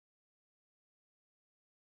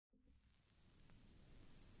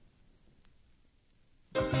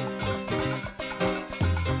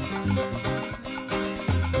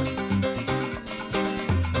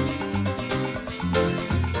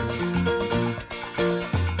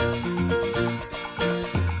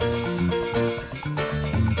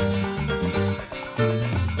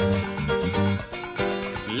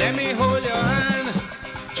Let me hold your hand,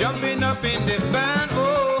 jumping up in the band.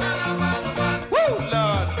 Oh, woo,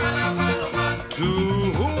 Lord. To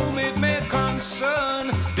whom it may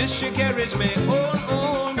concern, this she carries me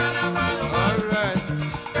on. Alright.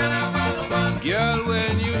 Girl,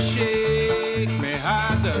 when you shake, my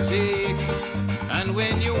heart does ache. And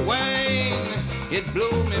when you whine, it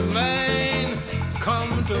blow me mind.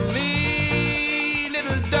 Come to me,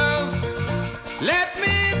 little dove, let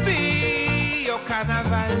me be your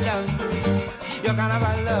carnival love, your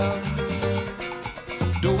carnival love.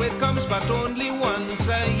 Though it comes but only once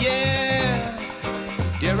a year,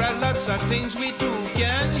 there are lots of things we two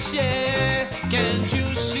can share. Can't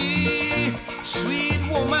you see, sweet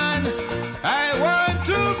woman, I want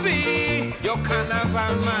to be your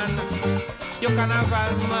carnival man, your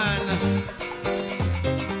carnival man.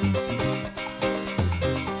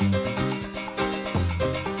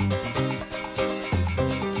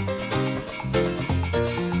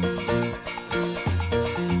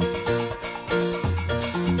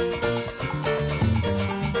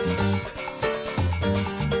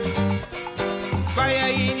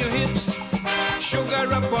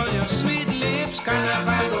 Sugar up on your sweet lips,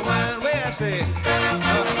 carnival woman, where I say,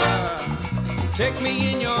 take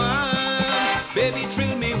me in your arms, baby,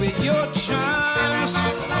 thrill me with your charms.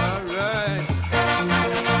 Alright,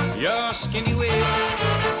 your skinny waist,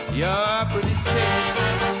 your pretty face,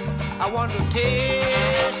 I want to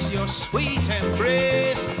taste your sweet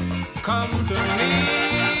embrace. Come to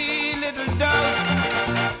me, little dove,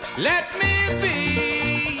 let me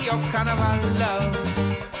be your carnival love,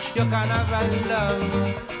 your carnival love.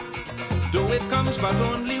 Though it comes but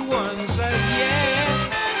only once a year,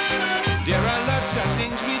 there are lots of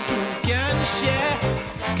things we two can share.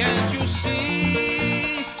 Can't you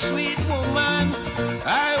see, sweet woman,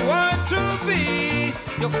 I want to be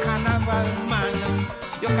your carnival man,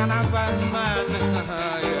 your carnival man.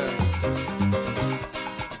 Yeah.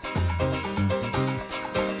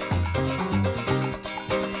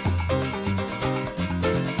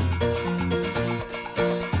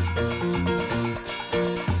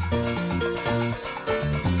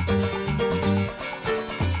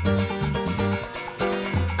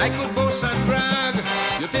 I could boast and brag,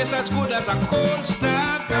 you taste as good as a cold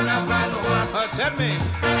stag. Carnival woman, tell me,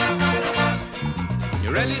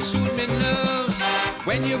 you really soothe me nerves.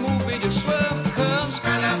 When you move with your swerve curves.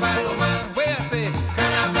 Carnival woman, where I say,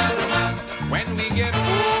 carnival woman. When we get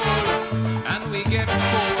old and we get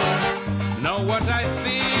cold, now what I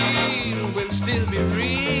feel will still be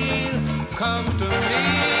real. Come to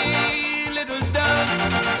me, little dove,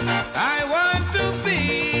 I want to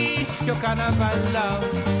be your carnival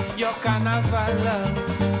love, your carnival love.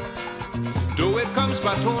 Though it comes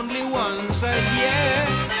but only once a year,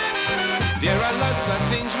 there are lots of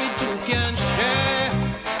things we two can share.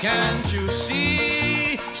 Can't you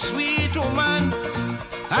see, sweet woman,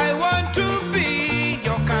 I want to be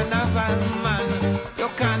your carnival man, your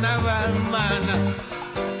carnival man.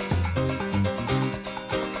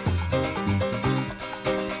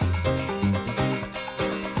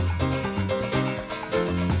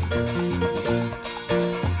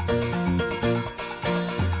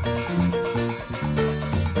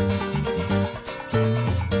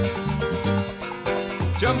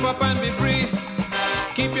 Jump up and be free,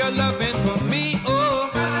 keep your loving for me, oh.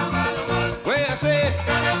 Where I say,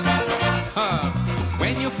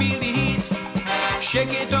 when you feel the heat,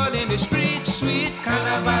 shake it all in the street, sweet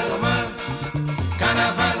carnival woman,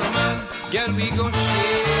 carnival woman. Girl, we go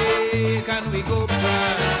shake and we go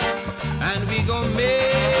prance, and we go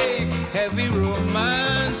make heavy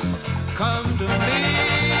romance. Come to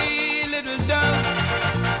me, little dove,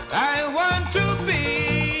 I want to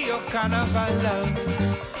be your carnival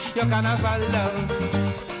love, your carnival love.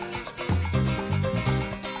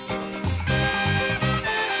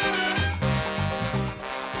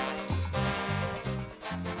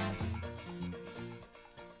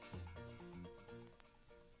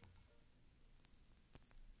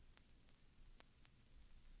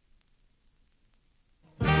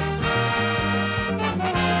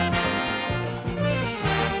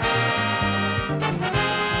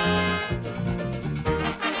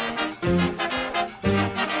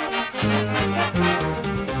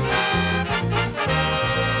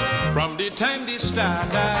 From the time they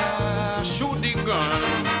start, shoot the gun,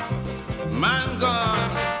 man gone,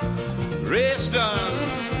 race done.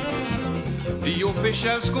 The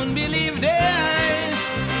officials couldn't believe their eyes,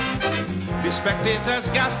 the spectators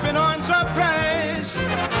gasping on surprise.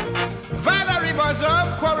 Valerie was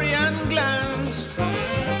up, quarry and glance,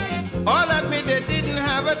 all admit they didn't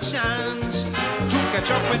have a chance to catch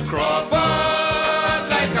up with Crawford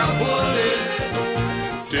like a bullet,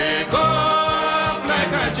 take off like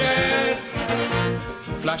a jet.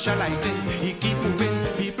 Flash a lightning, he keep moving,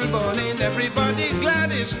 people balling, everybody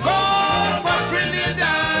glad it's gone for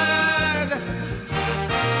Trinidad.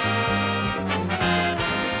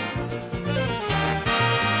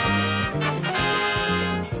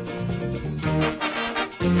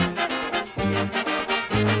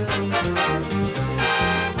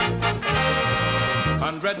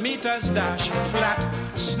 100 meters dash, flat,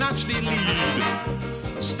 snatch the lead,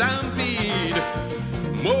 stampede,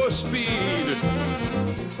 more speed.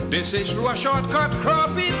 This is through a shortcut,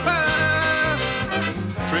 Crawfie pass.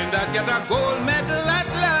 Trinidad get a gold medal at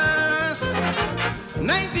last.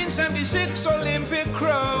 1976 Olympic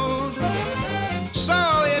crowd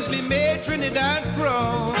saw Isley made Trinidad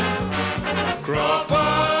proud.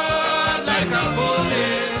 Crawford like a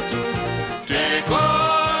bullet, take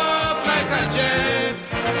off like a jet.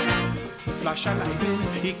 Flash a lightning,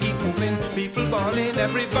 he keep moving, people balling,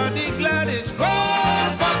 everybody glad it's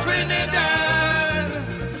gone for Trinidad.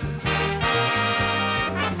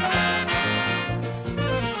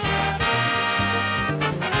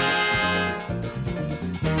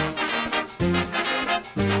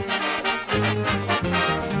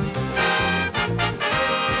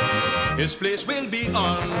 His place will be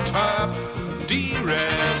on top,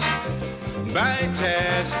 D-rest, by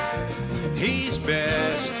test, he's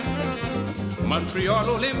best. Montreal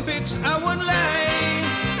Olympics, I won't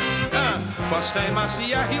lie. First time I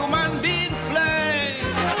see a human being fly.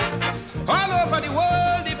 All over the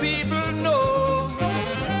world the people know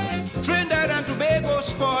Trinidad and Tobago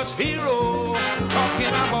sports hero.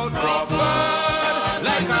 Talking about Crawford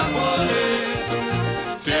like a bullet,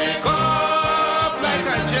 take off like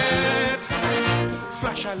a jet.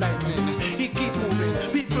 Flash a lightning, he keep moving,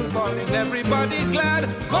 people balling, everybody glad.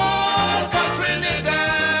 Goal for Trinidad.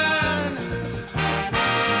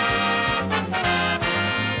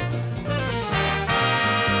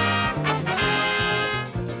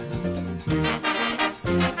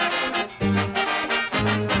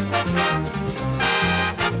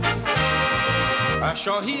 I'm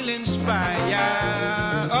sure he'll inspire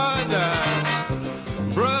others,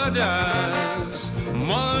 brothers,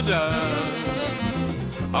 mothers,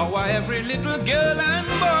 our every little girl and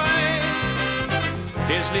boy.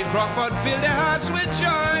 Isley Crawford fill their hearts with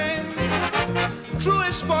joy. Through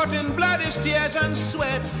his sport in blood, his tears and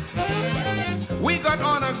sweat, we got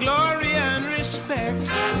honor, glory and respect.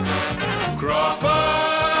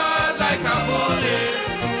 Crawford like a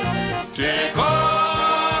bullet, take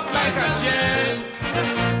off like a jet.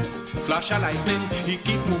 Flash a lightning, he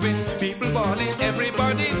keep moving, people balling,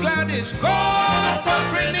 everybody glad it's gone for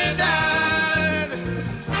Trinidad.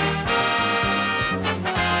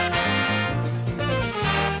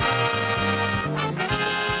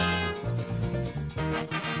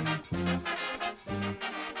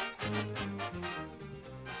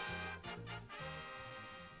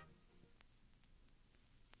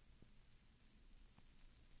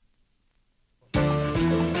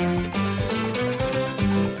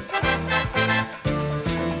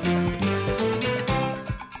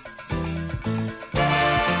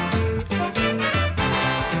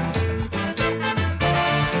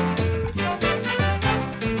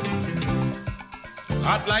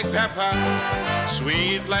 Hot like pepper,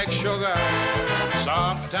 sweet like sugar,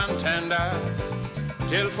 soft and tender,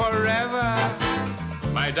 till forever.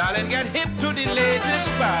 My darling, get hip to the latest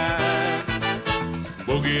fad.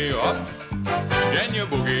 Boogie up, then you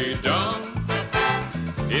boogie down.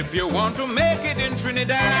 If you want to make it in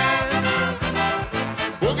Trinidad,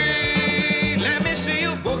 boogie, let me see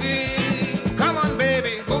you boogie. Come on,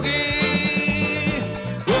 baby, boogie.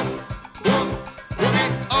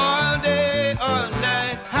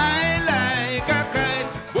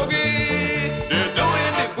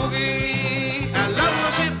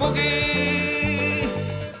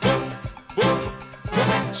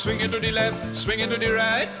 Swing it to the left, swing it to the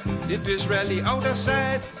right, it is really out of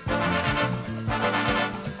sight.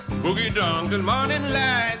 Boogie down till morning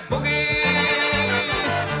light, boogie,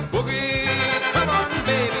 boogie, come on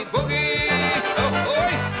baby, boogie, oh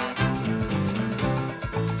boy.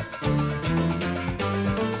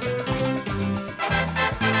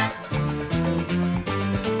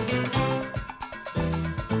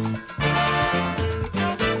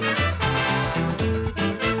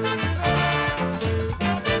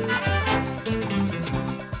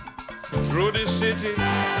 Through the city,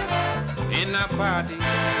 in a party,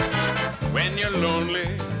 when you're lonely,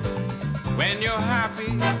 when you're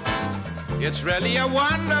happy, it's really a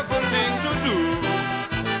wonderful thing to do.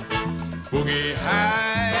 Boogie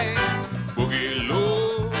high, boogie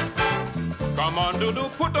low, come on Dudu,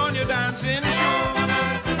 put on your dancing shoe.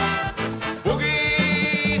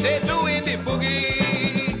 Boogie, they doing the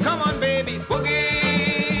boogie, come on baby,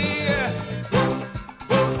 boogie.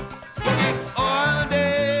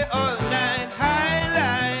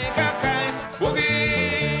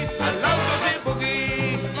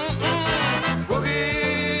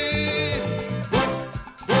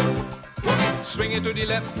 it to the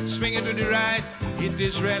left, swing it to the right. It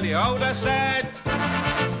is really out of sight.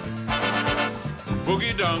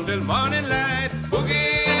 Boogie down till morning light. Boogie,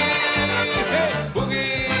 hey,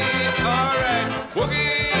 boogie, all right.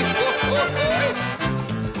 Boogie, oh, oh, oh.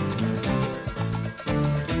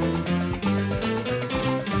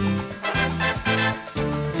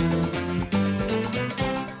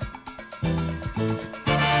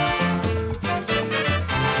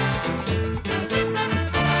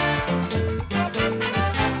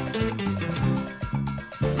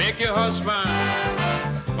 Make your husband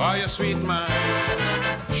or your sweet man,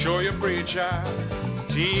 show your preacher,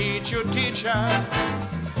 teach your teacher,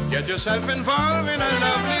 get yourself involved in a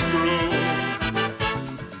lovely groove.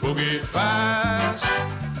 Boogie fast,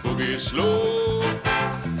 boogie slow,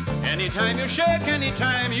 anytime you shake,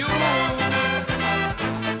 anytime you move.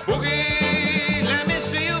 Boogie, let me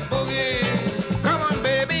see you boogie, come on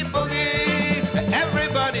baby boogie,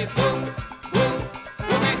 everybody boogie.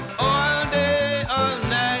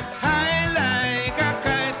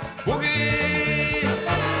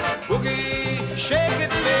 Shake it,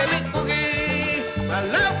 baby, boogie. I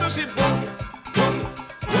love to see boogie, boogie,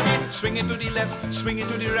 boogie. Swing it to the left, swing it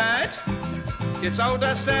to the right. It's out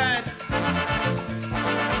of sight.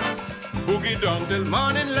 Boogie down till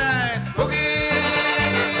morning light. Boogie,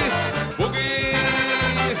 boogie,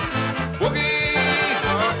 boogie.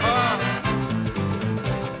 Oh, oh.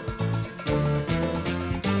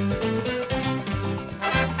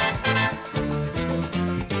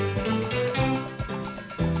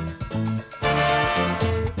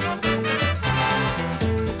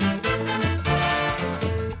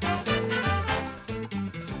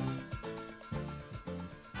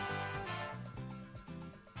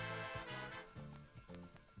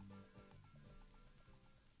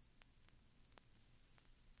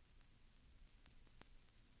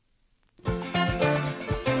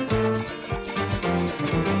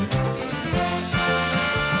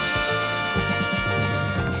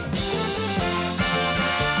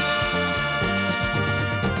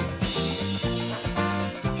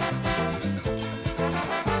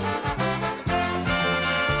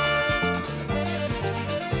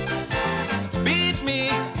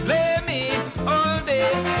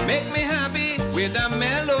 With a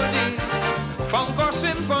melody, funk or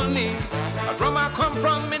symphony. A drummer come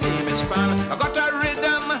from, my name is Pan. I got a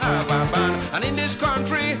rhythm, I have a band. And in this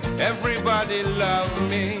country, everybody love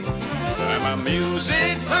me. I'm a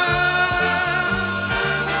music man,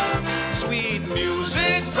 sweet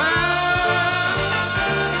music man.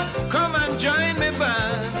 Come and join me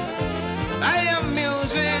band. I am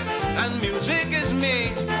music, and music is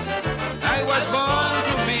me. I was born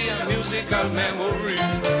to be a musical memory.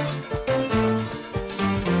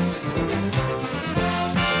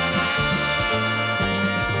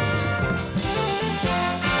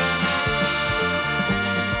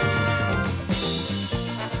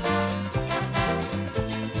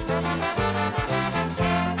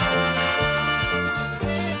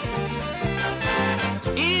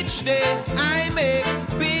 Day I make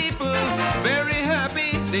people very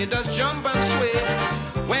happy. They just jump and sway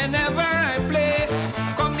whenever I play.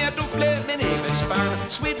 Come here to play, my name is Pan.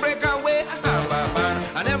 Sweet breakaway, I have a band.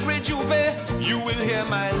 And every Juve, you will hear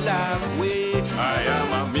my laugh way. I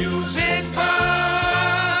am a music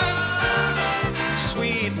man,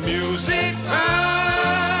 sweet music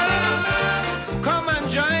man. Come and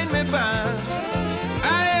join me band.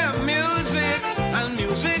 I am music, and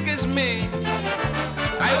music is me.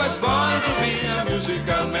 I was born to be a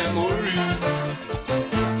musical memory.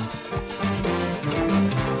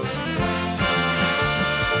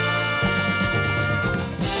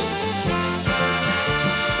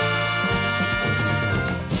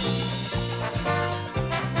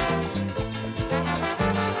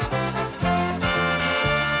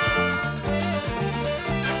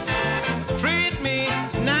 Treat me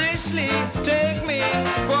nicely, take me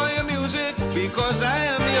for your music, because I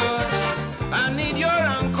am yours. I need your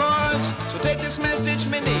encores, so take this message,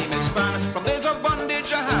 my name is Pan. From days of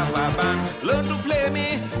bondage I have a band. Learn to play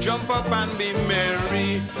me, jump up and be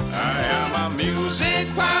merry. I am a music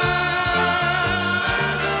man,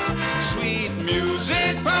 sweet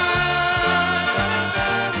music man.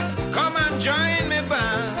 Come and join me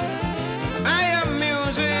band. I am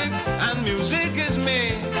music, and music is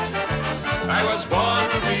me. I was born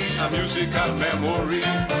to be a musical memory.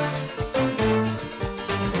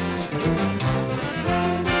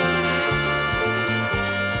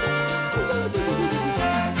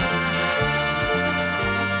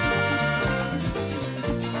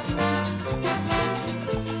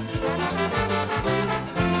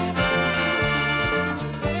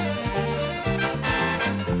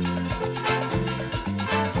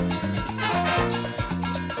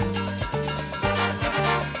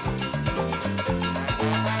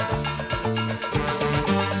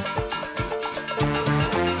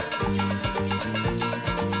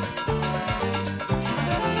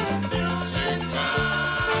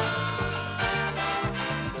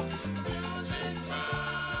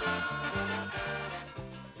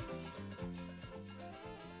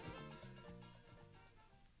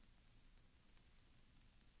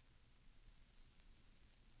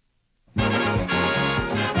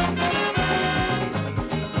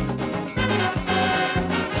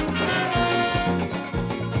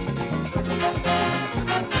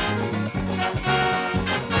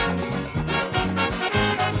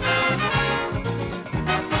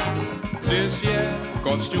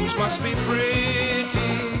 costumes must be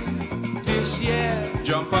pretty. This year,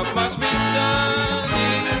 jump up must be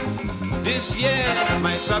sunny. This year,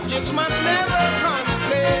 my subjects must never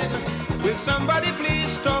complain. Will somebody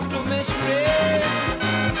please talk to Miss Ray?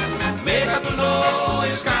 Make her to know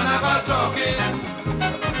it's carnival talking.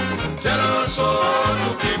 Tell her so to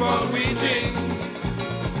keep on waiting.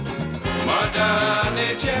 Mother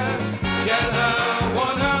Nature, tell her,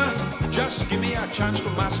 warn her, just give me a chance to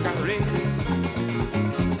masquerade.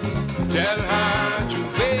 Tell her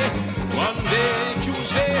Tuesday, Monday,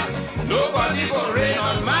 Tuesday, nobody go rain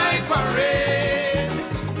on my parade.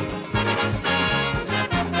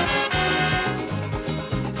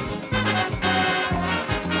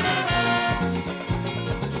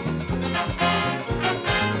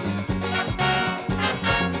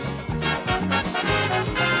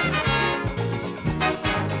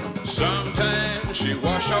 Sometimes she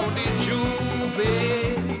wash out the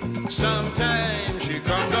Juve, sometimes she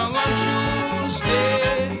come down on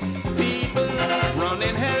Tuesday. People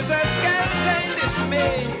running helter-skelter in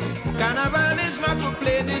dismay. Carnival is not to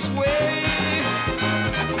play this way.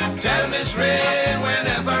 Tell Miss Ray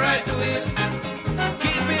whenever I do it,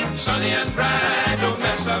 keep it sunny and bright, don't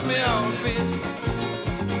mess up my outfit.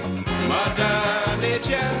 Mother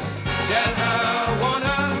Nature, tell her, warn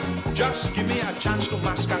her, just give me a chance to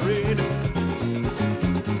masquerade.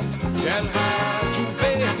 Tell her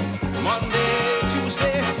Tuesday, Monday,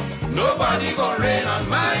 Tuesday, nobody go rain on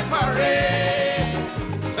my parade.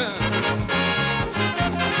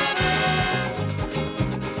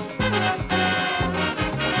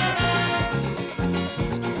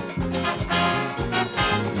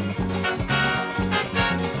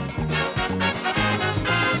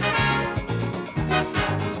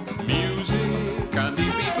 Music and the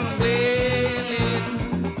people wailing,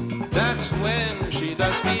 that's when she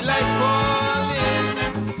does feel like falling.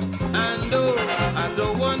 And though I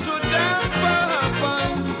don't want to damp her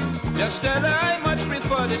fun, just tell her I much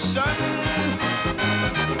prefer the sun.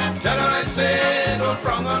 Tell her I say no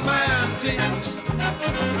frown on my antics,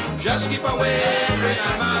 just keep away rain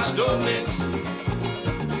and mass don't mix.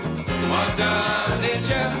 Mother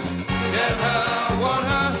Nature, tell her, warn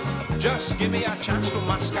her, just give me a chance to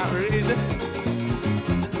masquerade.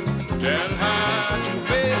 Tell her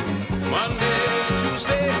Tuesday, Monday,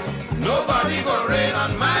 Tuesday, nobody go rain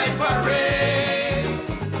on my parade.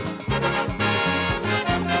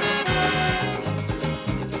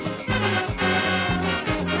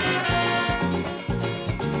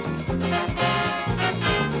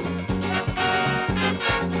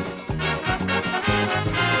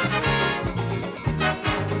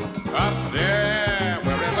 Up there,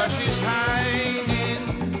 wherever she's hiding,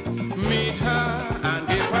 meet her and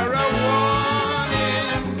give her a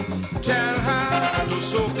warning. Tell her to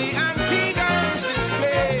soak the antique girls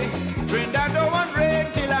display. Train that don't want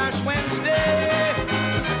rain till Ash Wednesday.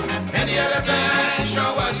 Any other time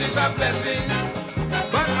showers is a blessing,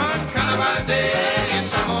 but on Carnival Day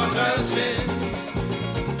it's a mortal sin.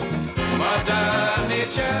 Mother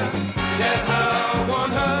Nature, tell her,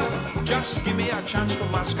 warn her, just give me a chance to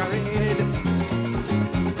masquerade.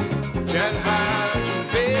 Tell her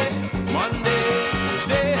Tuesday, Monday,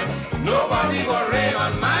 Tuesday, nobody go rain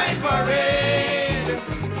on my parade.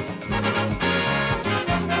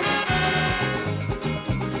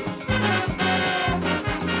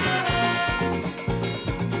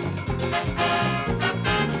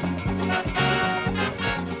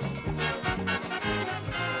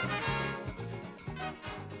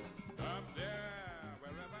 Up there,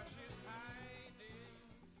 wherever she's hiding,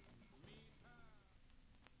 meet her.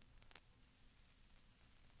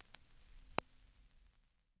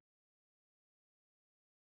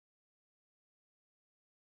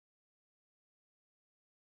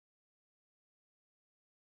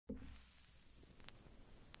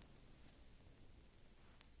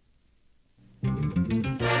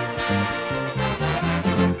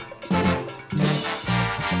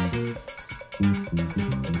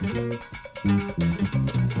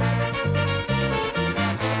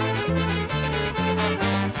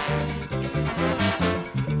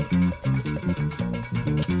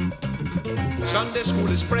 Sunday school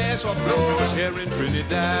is prayers or blows here in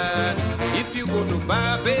Trinidad. If you go to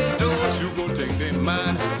Barbados, you go take them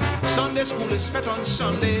mad. Sunday school is fete on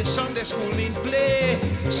Sunday, Sunday school mean play.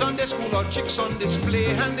 Sunday school or chicks on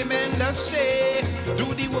display, and the men that say, do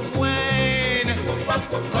the Woop Wine. Woop, wop,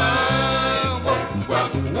 woop, wine. Woop,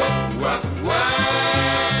 wop, woop, wop,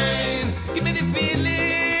 wine. Give me the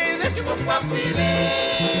feeling, the Woop Wop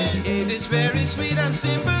feeling. It is very sweet and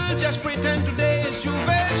simple, just pretend today is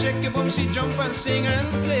Juve. Shake your boomsy, jump and sing and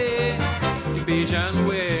play the Bajan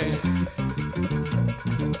way.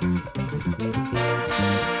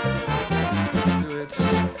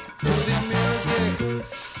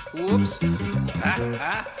 Whoops.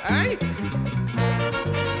 Aye.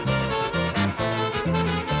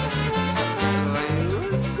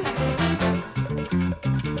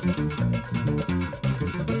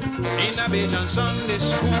 In a Bajan Sunday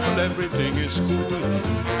school, everything is cool.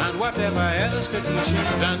 And whatever else they teach you,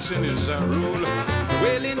 dancing is a rule.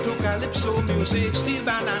 Wailing to calypso music, steel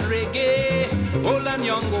band and reggae. Old and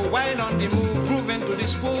young go wild on the move, grooving to the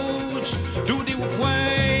spooge. Do the whoop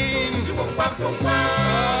wine. Do whoop wop whoop wine.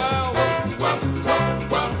 Whoop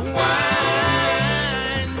wop wop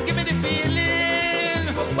wine. Give me the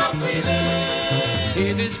feeling. Whoop wop feeling.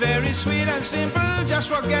 It is very sweet and simple. Just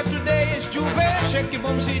forget today is Juve. Shake your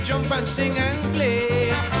boom, see, jump and sing and play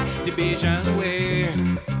the Bajan way.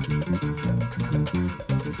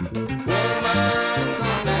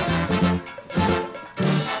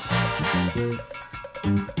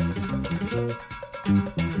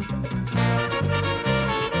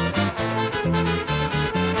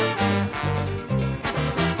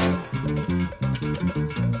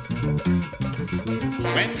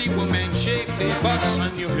 When the women shake the butts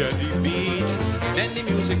and you hear the beat, then the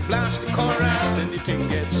music blasts the chorus, then the thing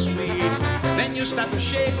gets sweet. Then you start to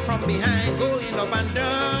shake from behind, going up and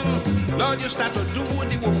down. Lord, you start to do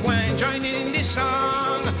the whoop wine, joining in the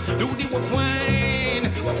song. Do the whoop wine,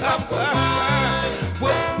 whoop up, whoop,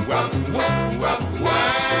 whoop, whoop, whoop,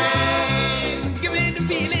 wine. Give me the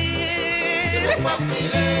feeling, whoop, whoop,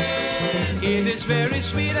 feeling. It is very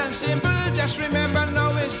sweet and simple. Just remember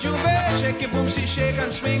now it's Juve. Shake your boomsy, shake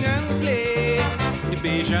and swing and play the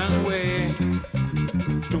Bajan way.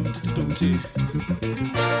 Dum-ti-dum-ti.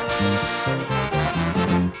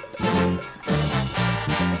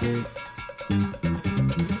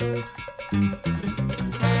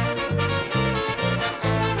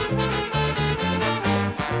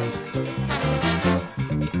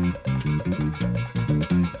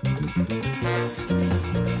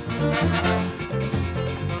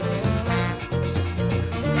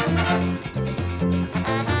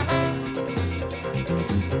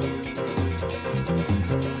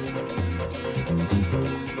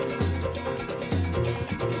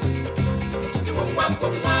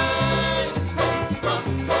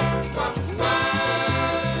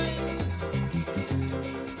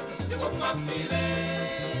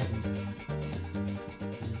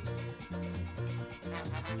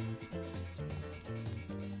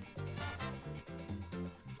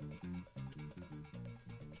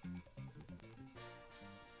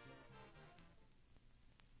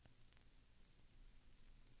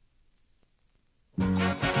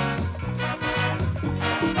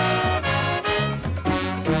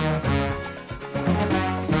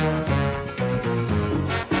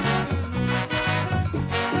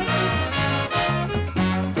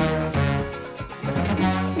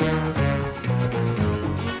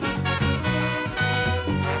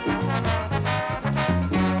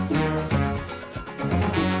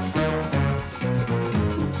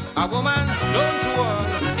 A woman known to all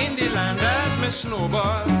in the land as Miss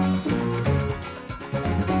Snowball.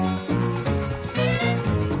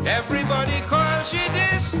 Everybody calls she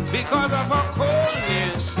this because of her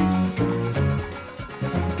coldness.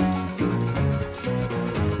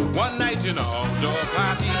 One night in an outdoor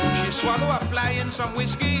party, she swallowed a fly in some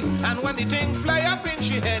whiskey, and when the thing fly up in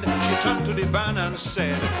she head, she turned to the band and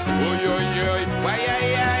said, "Oh yo yo, why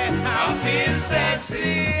I feel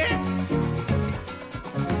sexy."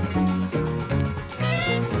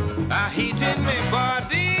 A heat in my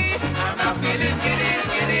body, and I'm feeling giddy,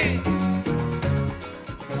 giddy.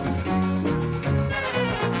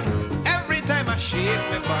 Every time I shake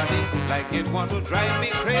my body, like it want to drive me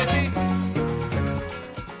crazy.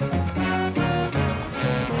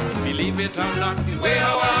 Believe it or not, the way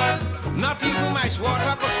I want, not even my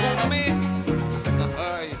water could cool me.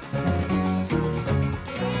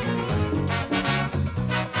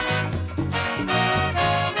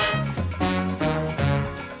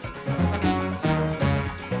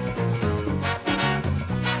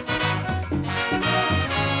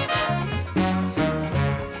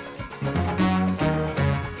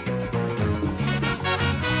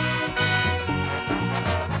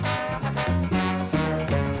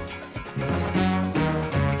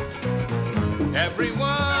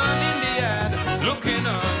 Everyone in the ad looking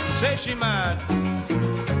on, say she mad.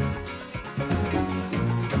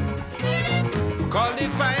 Call the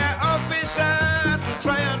fire officer to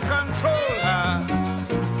try and control her.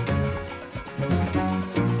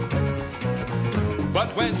 But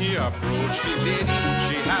when he approached the lady,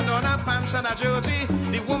 she had on her pants and a jersey.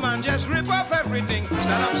 The woman just rip off everything,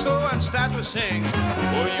 stand up so and start to sing.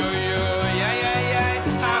 Oh yo yo, yeah yeah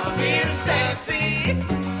yeah, I feel sexy.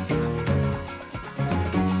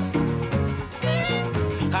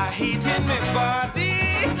 heat in my body,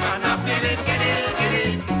 and I feel it, get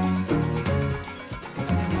it.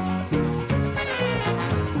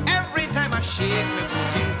 Every time I shake my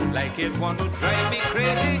booty, like it want to drive me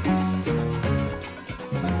crazy.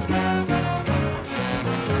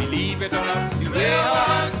 Believe it or not, the way I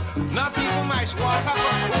want, not even my water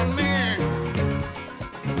will cool me.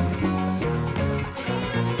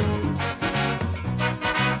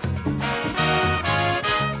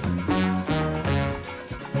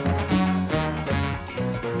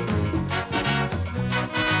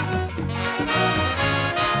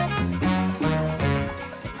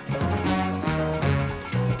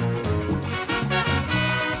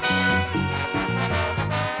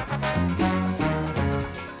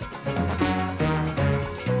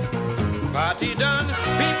 Party done,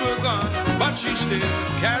 people gone, but she's still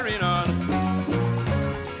carrying on.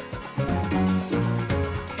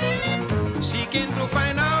 Seeking to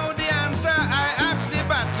find out the answer, I asked the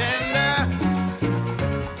bartender.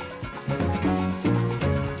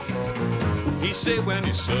 He said when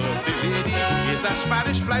he served the lady, if that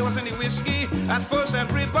Spanish fly was in the whiskey, at first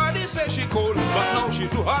everybody said she cold, but now she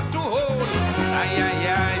too hot to hold. Ay, ay,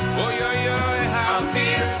 ay, oh, yo, yo, how I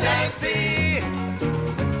feel sexy.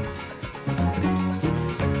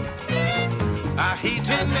 I heat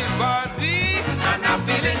in my body, and I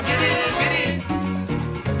feel it, get it.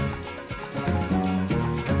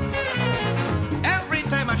 Every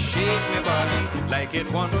time I shake my body, like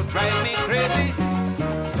it want to drive me crazy.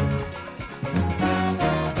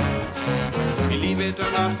 Believe it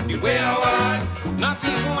or not, the way I want, not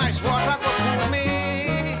even ice water could cool me.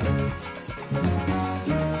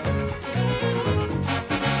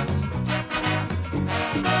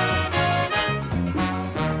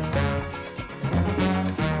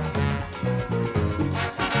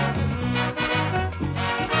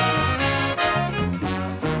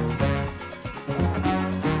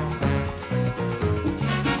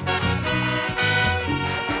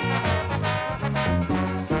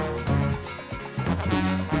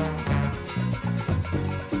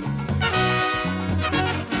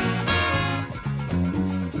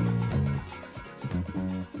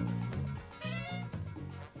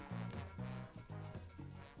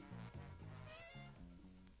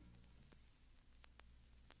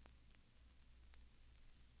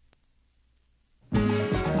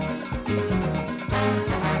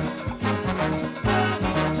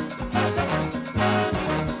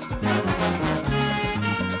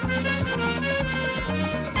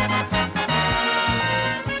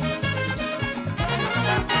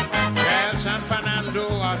 Tell San Fernando,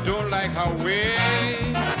 I don't like her way.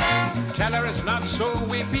 Tell her it's not so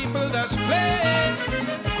we people does play.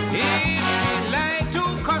 If she like to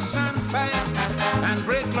cuss and fight and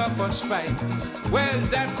break law for spite, well,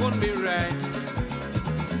 that couldn't be right.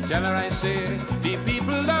 Tell her I say, the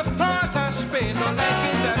people of Port of Spain don't like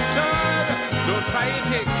it at all. Don't try it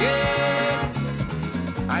again.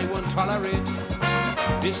 I won't tolerate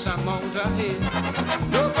this amount of hate.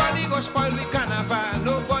 Nobody go spoil the carnival,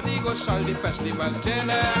 nobody go soil the festival. Tell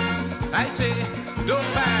her, I say, don't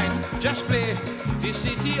fight, just play. The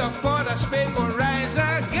city of Port of Spain will rise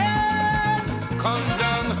again. Come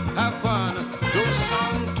down, have fun, don't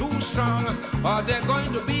sound too strong, or there's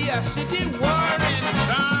going to be a city war in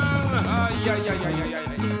town. Oh, yeah.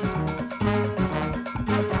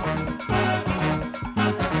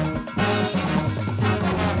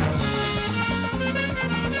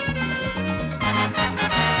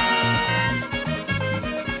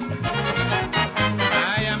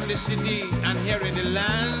 The city and here in the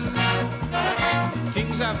land,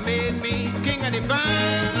 things have made me king of the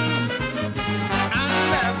band,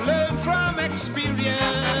 and I've learned from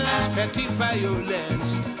experience petty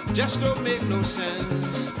violence just don't make no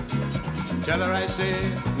sense. Tell her I say,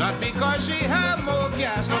 not because she have more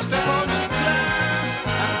gas, no step out she class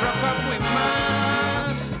and broke up with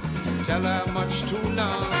mass. Tell her much too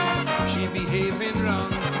long she behaving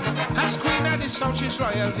wrong. As queen of the South, she's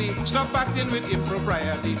royalty. Stop acting with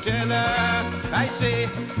impropriety. Tell her, I say,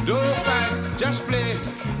 don't fight, just play.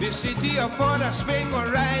 The city of Port of Spain will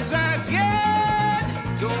rise again.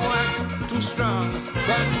 Don't act too strong.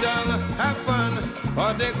 Come down, have fun,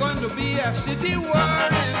 or there's going to be a city war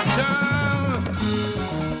in town.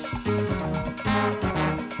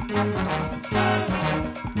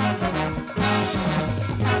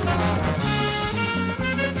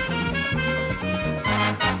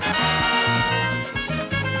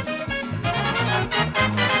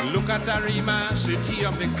 Look at Arima, city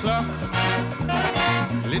of the clock.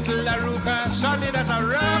 Little Aruca, solid as a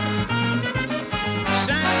rock.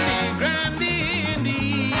 Sandy Grande in the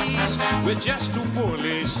east, with just two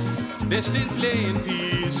police, they're still playing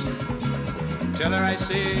peace. Tell her I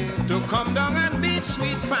say to come down and beat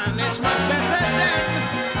sweet pan. It's much better than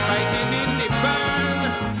fighting in the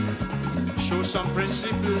band. Show some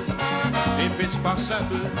principle if it's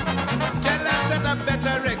possible. Tell her set a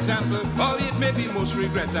better example, or it may be most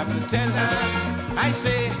regrettable. Tell her I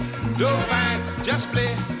say don't fight, just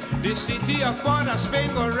play. The city of Port of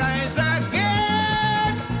Spain go rise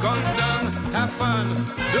again. Come down, have fun,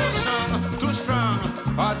 don't song too strong,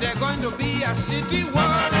 or they're going to be a city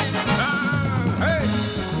war in town. Hey!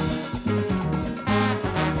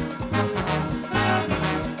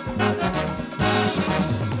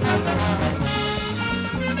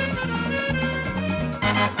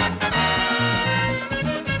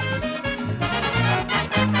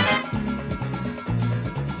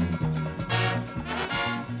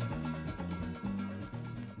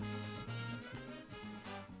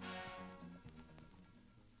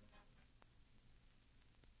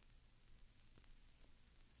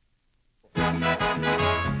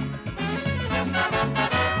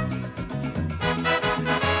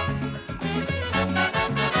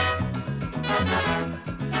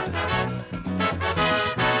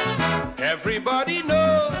 Everybody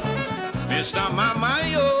know Mr.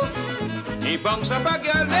 Mamayo. He bunks up a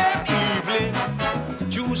girl that evening,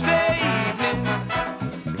 Tuesday evening.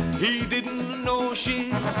 He didn't know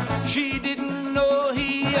she didn't know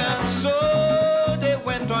he, and so they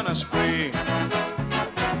went on a spree.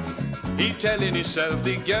 He telling himself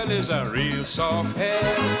the girl is a real soft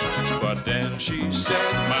head, but then she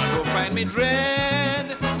said, man, go find me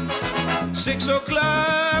dread. 6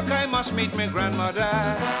 o'clock, I must meet my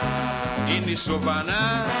grandmother in the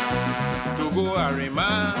savannah to go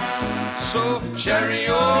Arima. So, cherry,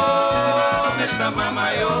 oh, Mr.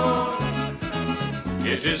 Mamayo,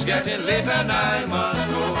 it is getting late and I must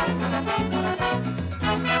go.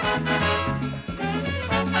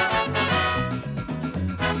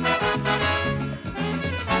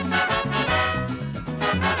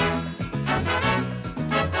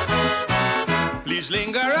 Please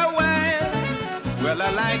linger a while, well,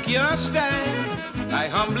 I like your style. I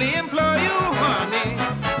humbly implore you, honey,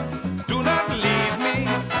 do not leave me,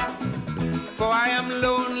 for I am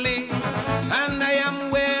lonely and I am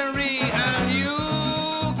weary, and you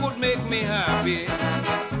could make me happy.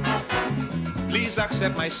 Please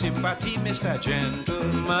accept my sympathy, Mr.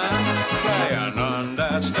 Gentleman. Try and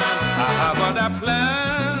understand, I have other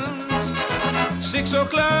plans. 6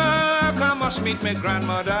 o'clock, I must meet my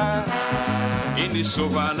grandmother in the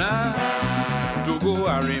savannah to go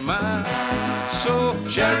Arima. So,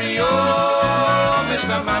 cherry, oh,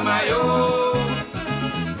 Mr. Mamayo,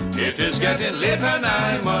 it is getting late and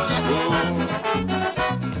I must go.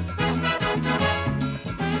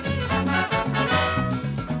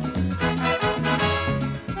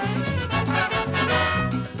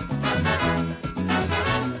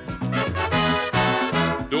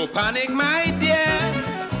 Don't panic, my dear,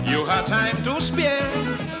 you have time to spare.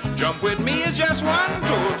 Jump with me is just one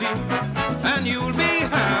toty, and you'll be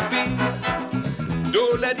happy.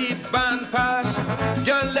 Don't let the band pass,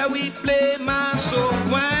 just let we play mass. So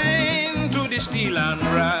wine to the steel and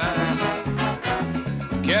brass.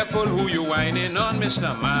 Careful who you whining on,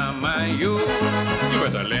 Mr. Mama, you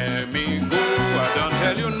better let me go, I don't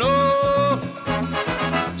tell you no.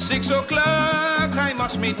 6 o'clock, I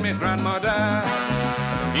must meet my grandmother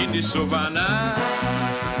in the savannah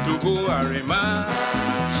to go Arima.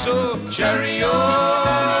 So cherry,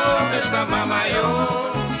 oh, Mr. Mamayo,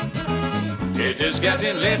 it is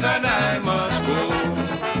getting late and I must go.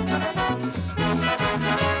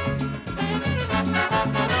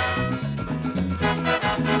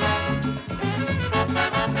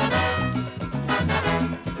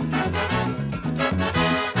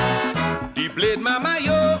 The blade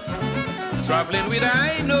Mamayo, traveling with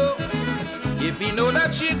I know. If he know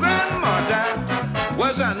that she grandmother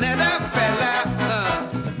was another fella,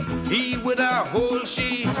 he would have hold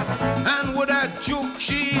she and would have juke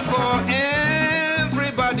she for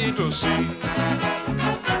everybody to see.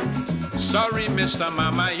 Sorry, Mr.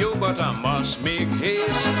 Mamayo, but I must make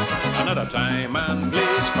haste. Another time and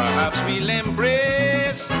place, perhaps we'll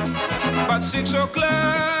embrace. But 6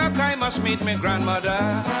 o'clock, I must meet my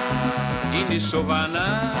grandmother in the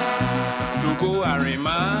savannah to go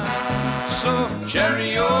Arima. So,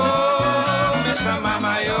 cherry, oh, Mr.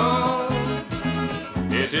 Mamayo,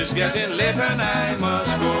 it is getting late and I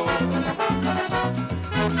must go.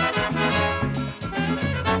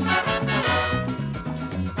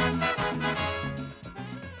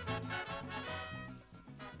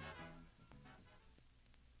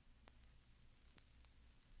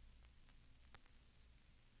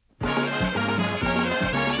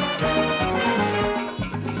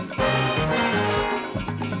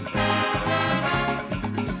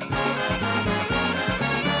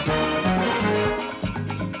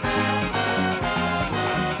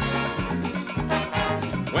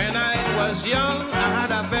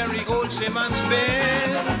 Simmons'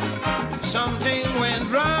 bed. Something went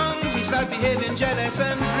wrong, he started behaving jealous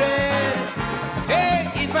and dread. Hey,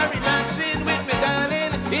 if I relaxing with me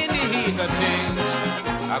darling in the heat of things,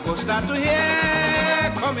 I go start to hear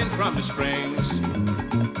coming from the springs.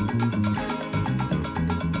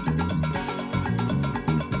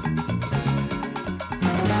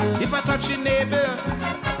 If I touch your neighbor,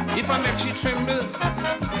 if I make she tremble,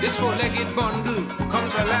 this four-legged bundle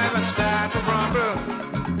comes alive and start to rumble.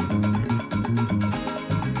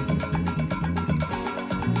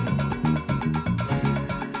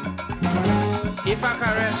 If I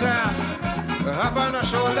caress her, up on her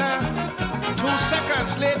shoulder, 2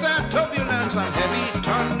 seconds later, turbulence and heavy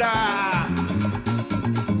thunder.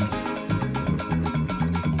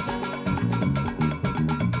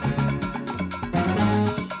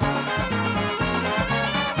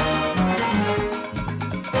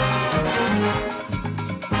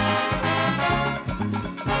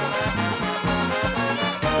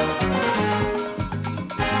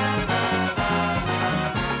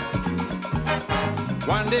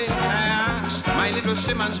 One day I asked my little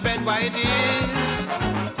Simmons bed why it is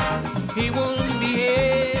he won't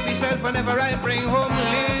behave himself whenever I bring home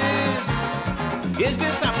Liz. Is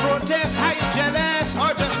this a protest? Are you jealous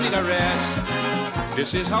or just need a rest?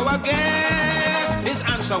 This is how I guess his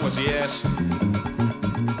answer was yes.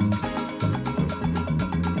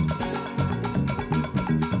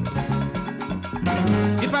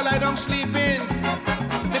 If I lie down sleeping,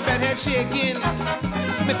 the bed head shaking,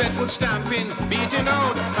 the bed foot stamping, beating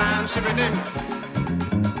out a fancy rhythm.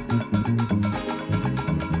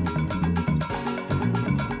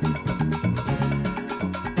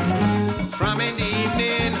 From in the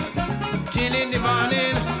evening till in the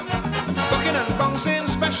morning, bucking and bouncing,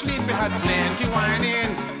 especially if you had plenty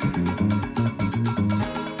whining.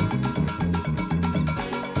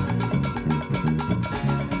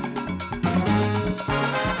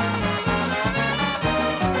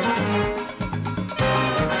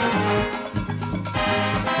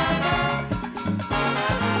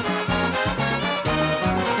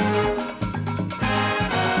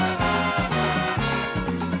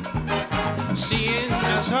 Seeing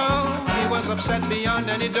as how he was upset beyond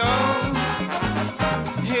any doubt,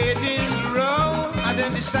 hating the road, I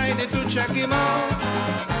then decided to check him out.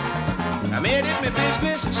 I made it my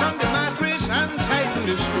business, sung the mattress and tightened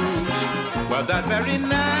the screws. Well, that very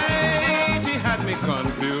night he had me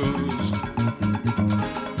confused.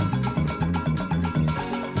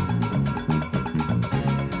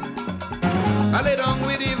 I lay down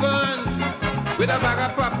with Yvonne with a bag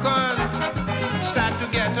of popcorn, start to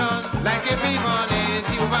get on like if Yvonne is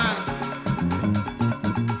human.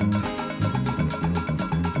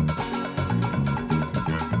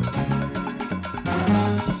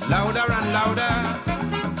 Louder and louder,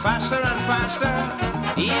 faster and faster,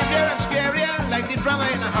 easier and scarier like the drama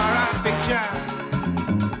in a horror picture.